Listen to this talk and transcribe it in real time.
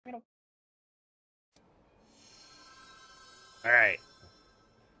Alright.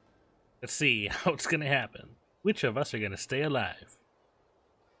 Let's see how it's gonna happen. Which of us are gonna stay alive?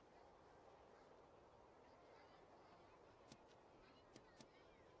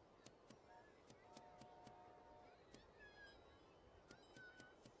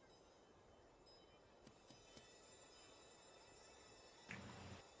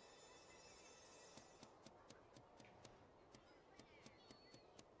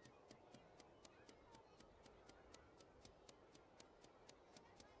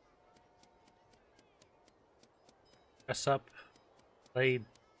 Dress up, play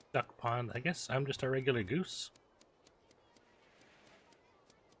duck pond. I guess I'm just a regular goose.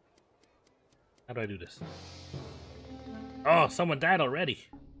 How do I do this? Oh, someone died already.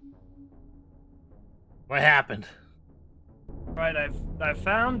 What happened? Right, I've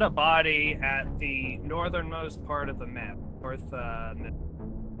found a body at the northernmost part of the map. I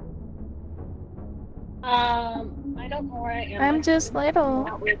don't know where I am. I'm just little.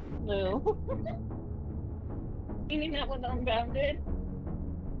 Not with Lou. Meaning that was unbounded.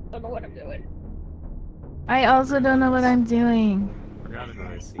 Don't know what I'm doing. I also don't know what I'm doing. Forgot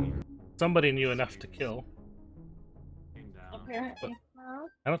about I seen. Somebody knew enough to kill. Apparently.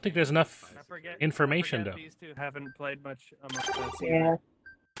 I don't think there's enough information, though. These two haven't played much amongst us Yeah.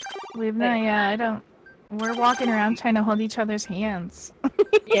 We've not, yeah, I don't. We're walking around trying to hold each other's hands.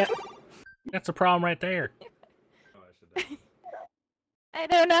 Yep. That's a problem right there. I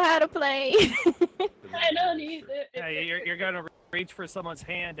don't know how to play. I don't either. Yeah, you're gonna reach for someone's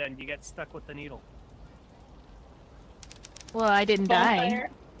hand and you get stuck with the needle. Well, I didn't die. Bonfire.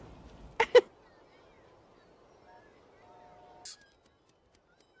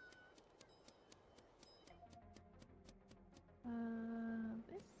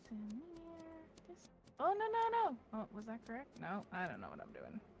 This in here. This. Oh no. Oh, was that correct? No, I don't know what I'm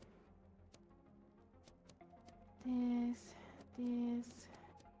doing. This. Yes.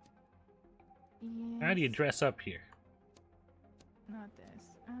 How do you dress up here? Not this.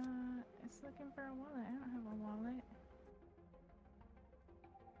 It's looking for a wallet. I don't have a wallet.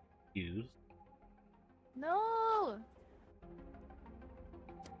 Use. No!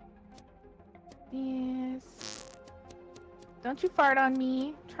 Yes. Don't you fart on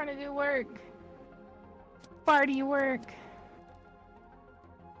me. I'm trying to do work. Farty work.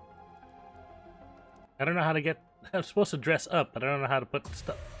 I don't know how to get... I'm supposed to dress up, but I don't know how to put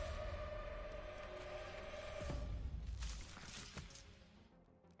stuff.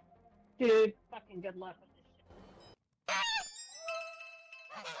 Dude, fucking good luck with this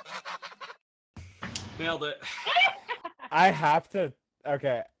shit. Nailed it. I have to.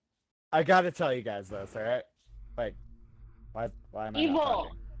 Okay, I gotta tell you guys this. All right, like, why am I not Evil.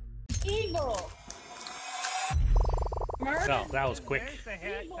 talking? Evil. Murder. No, that was quick. There's the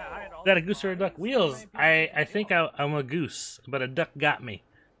hat to hide all Is that a the goose or a duck? bodies. Wheels. I think I'm a goose, but a duck got me.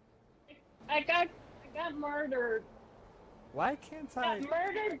 I got murdered. Why can't I? Got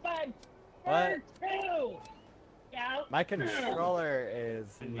murdered by What? bird too. Yeah. My controller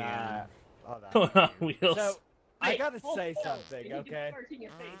is Yeah. not. Hold on. Going on, Wheels. So I Wait, gotta hold, say hold. something, You need to okay? fart in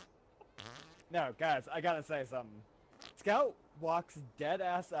your face. No, guys, I gotta say something. Scout walks dead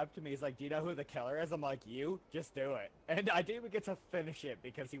ass up to me. He's like, "Do you know who the killer is?" I'm like, "You just do it." And I didn't even get to finish it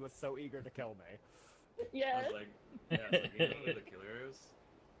because he was so eager to kill me. I Yes. was like, yeah, I was like, you know who the killer is?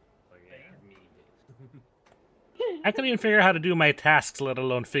 Like, yeah, me. I couldn't even figure out how to do my tasks, let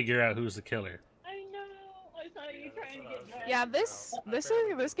alone figure out who's the killer. I know. I saw you trying to get back. Yeah,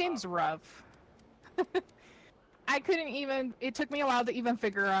 this game's rough. I couldn't even. It took me a while to even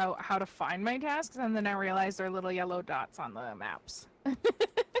figure out how to find my tasks, and then I realized there are little yellow dots on the maps.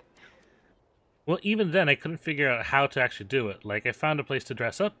 Well, even then, I couldn't figure out how to actually do it. Like, I found a place to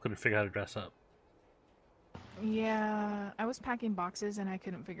dress up, couldn't figure out how to dress up. Yeah, I was packing boxes and I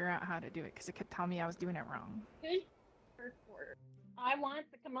couldn't figure out how to do it because it kept telling me I was doing it wrong. Good first word. I want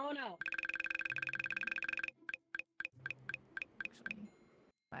the kimono. Actually,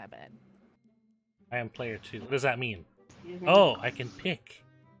 my bad. I am player 2. What does that mean? Excuse me. Oh, I can pick.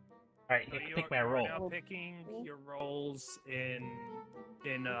 Alright, So pick my you're role. now picking your roles in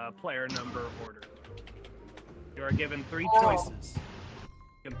player number order. You are given 3 choices.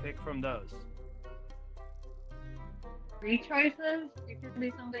 You can pick from those. 3 choices? It could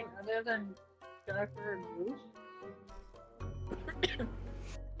be something other than duck or goose.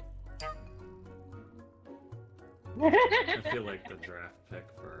 I feel like the draft pick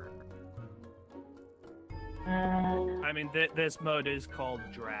for. I mean, this mode is called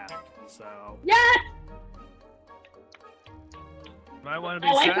draft, so Yes! you might want to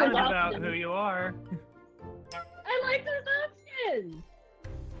I be like silent those about options. who you are. I like those options!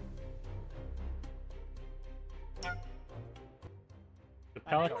 The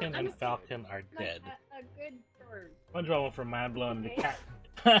pelican and falcon are Like dead. a good bird. SpongeBob went from mind blown to Okay.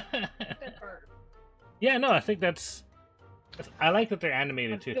 cat. Good bird. Yeah, no, I think that's. I like that they're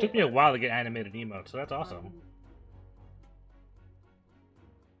animated too. It took me a while to get animated emotes, so that's awesome.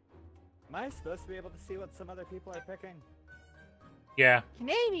 Am I supposed to be able to see what some other people are picking? Yeah.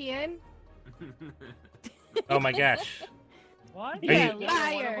 Canadian. Oh my gosh. What? Are you- Is there one of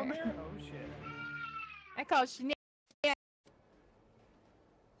Liar. them here? Oh shit. I call Sinead.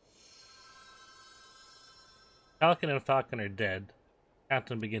 Pelican and falcon are dead.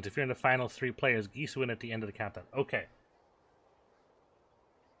 Countdown begins. If you're in the final 3 players, geese win at the end of the countdown. Okay.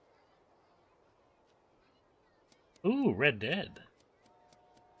 Ooh, Red Dead.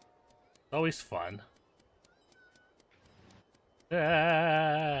 Always fun.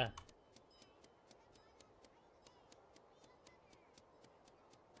 Ah.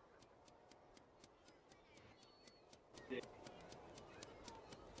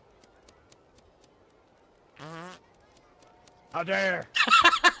 How dare!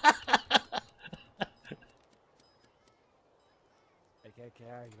 Hey,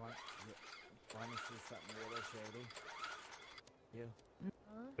 KKR, you want to see something really shady? You?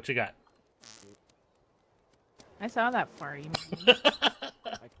 What you got? I saw that for you.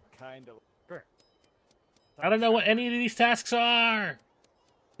 I kind of. I don't know what any of these tasks are.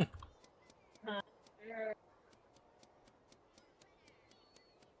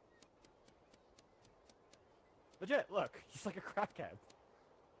 Legit, look, he's like a crackhead.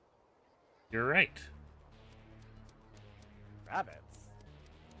 You're right. Rabbits.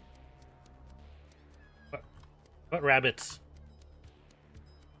 What rabbits?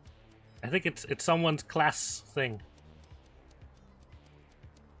 I think it's someone's class thing.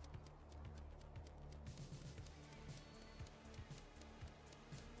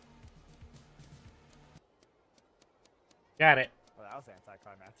 Got it. Well, that was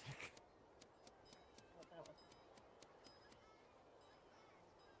anticlimactic.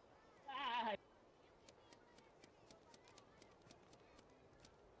 Ah,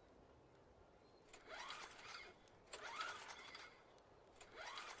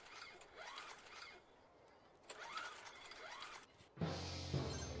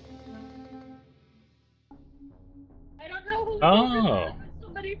 I don't know who. Oh.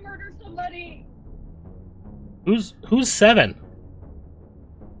 Somebody murdered somebody. Who's 7?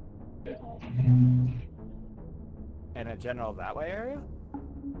 In a general that way area?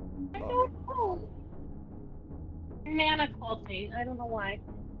 I don't know. Nana called me. I don't know why.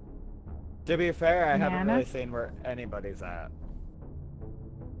 To be fair, I haven't Nana? really seen where anybody's at.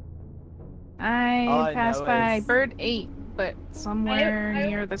 All I I passed know by is- Bird 8, but somewhere I-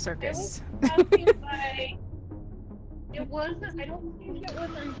 near the I circus. was passing by. It wasn't. I don't think it was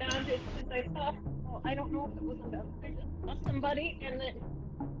unbounded because I saw. Well, I don't know if it was unbounded. I just saw somebody and then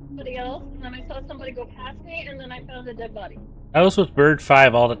somebody else, and then I saw somebody go past me, and then I found a dead body. I was with Bird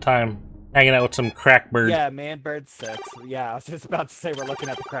 5 all the time, hanging out with some crack bird. Yeah, me and Bird 6. Yeah, I was just about to say we're looking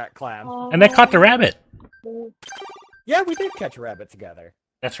at the crack clan. And I caught the rabbit. Yeah, we did catch a rabbit together.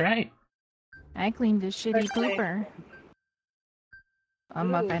 That's right. I cleaned a shitty Okay. pooper.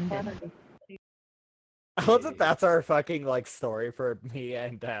 I'm upended. I love that that's our fucking, like, story for me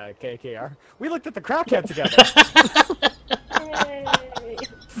and KKR. We looked at the crackhead together. Yay.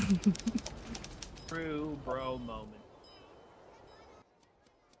 True bro moment.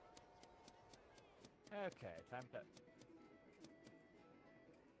 Okay, time to...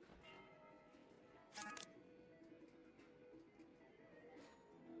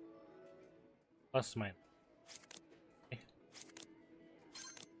 Plus mine.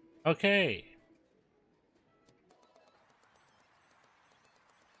 Okay.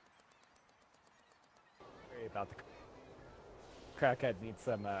 Worry about the... Crackhead needs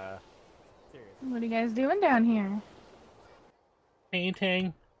some, serious... What are you guys doing down here?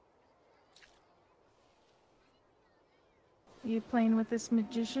 Painting. You playing with this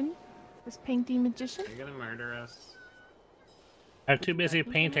magician? This painting magician? You're gonna murder us. I'm too busy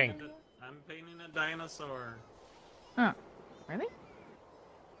painting. I'm painting a dinosaur. Oh, really?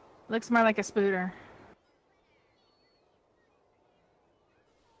 Looks more like a spooter.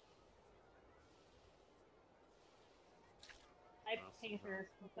 I painter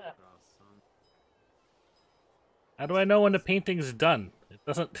stuff. How do I know when the painting's done? It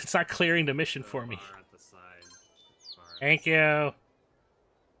doesn't. It's not clearing the mission for me. Bar at the side. Bar. Thank you.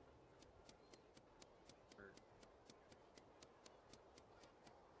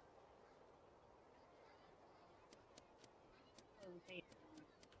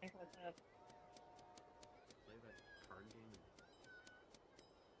 Play that card game.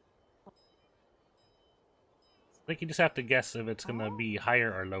 think you just have to guess if it's gonna be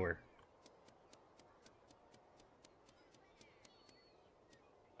higher or lower.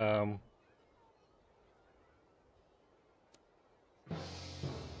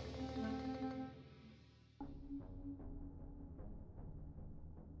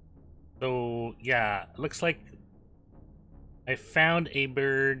 So yeah, looks like I found a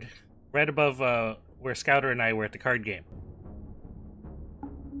bird right above where Scouter and I were at the card game.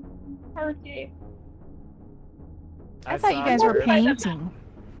 Card game. I thought you saw a guys were bird. painting.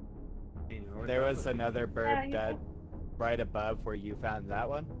 There was another bird dead right above where you found that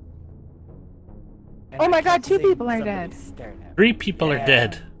one. And Oh I my God, kept 2 seeing people are somebody dead. staring at me. 3 people are Yeah.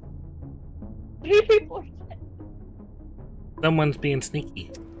 dead. 3 people are dead. Someone's being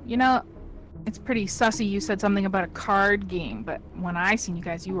sneaky. You know, it's pretty sussy you said something about a card game, but when I seen you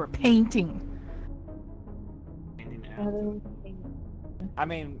guys, you were painting. I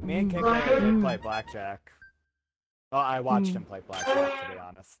mean, me and Kiko did play blackjack. Well, I watched him play blackjack, to be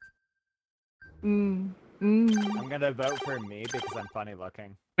honest. I'm gonna vote for me because I'm funny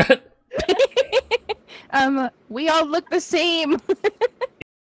looking. We all look the same.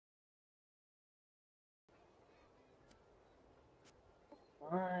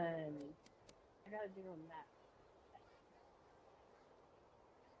 Fun. I gotta do a map.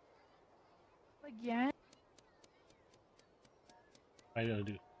 Again? I gotta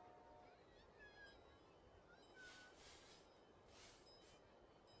do.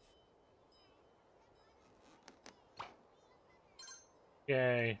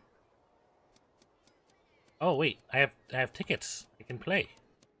 Yay. Oh wait, I have tickets. I can play.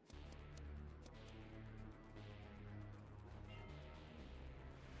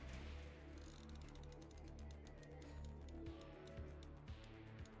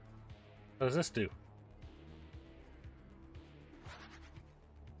 What does this do?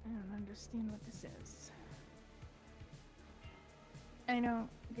 I don't understand what this is. I don't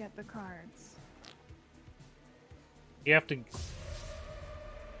get the cards. You have to.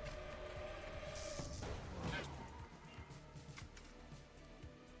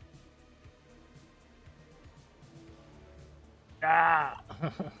 Ah!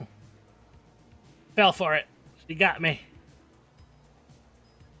 Fell for it. She got me.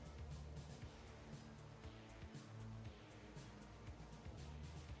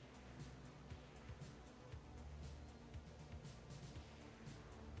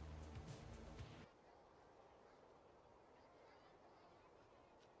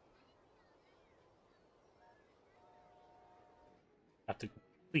 Have to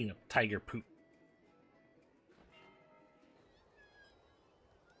clean up tiger poop.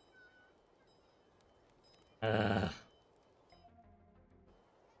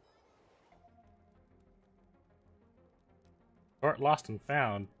 Short, lost, and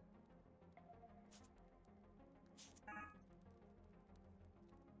found.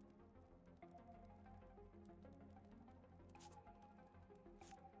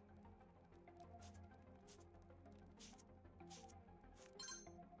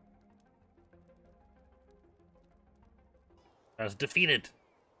 I was defeated.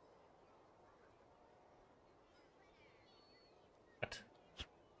 What?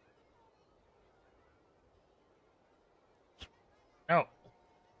 No.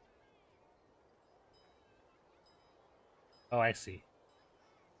 Oh, I see.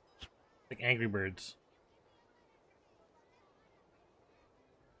 Like Angry Birds.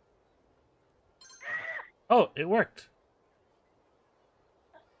 Oh, it worked.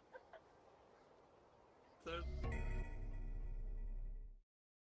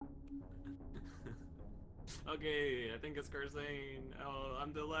 Okay, I think it's cursing. Oh,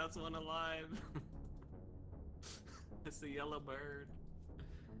 I'm the last one alive. It's the yellow bird.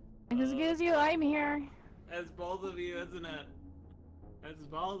 Excuse you, I'm here. It's both of you, isn't it? It's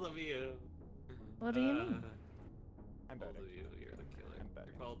both of you. What do you mean? I'm Both voting. of you, you're the killer. I'm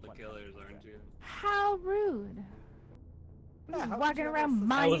voting. You're both the 100%. killers, aren't you? How rude. Yeah, Just how walking could you around ever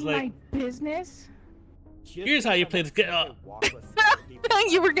minding like- my business. Just Here's how you because play I'm this such a walkless celebrity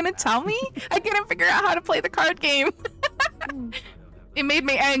people You were don't gonna matter. tell me? I couldn't figure out how to play the card game. It made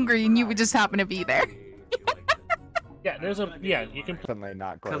me angry and you would just happen to be there. Yeah, there's a yeah. You can. Definitely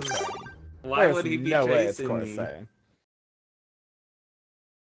not Cause Corsaigne. why There's would he be no way it's chasing me? Corsaigne.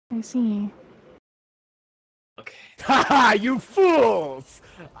 I see. Okay. Haha, you fools!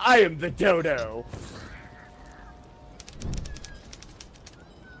 I am the dodo.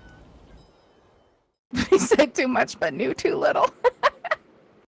 He said too much but knew too little.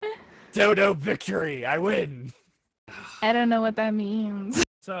 Dodo victory! I win. I don't know what that means.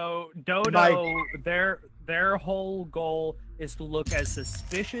 So Dodo, My- their whole goal is to look as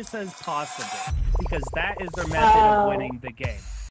suspicious as possible, because that is their method of winning the game.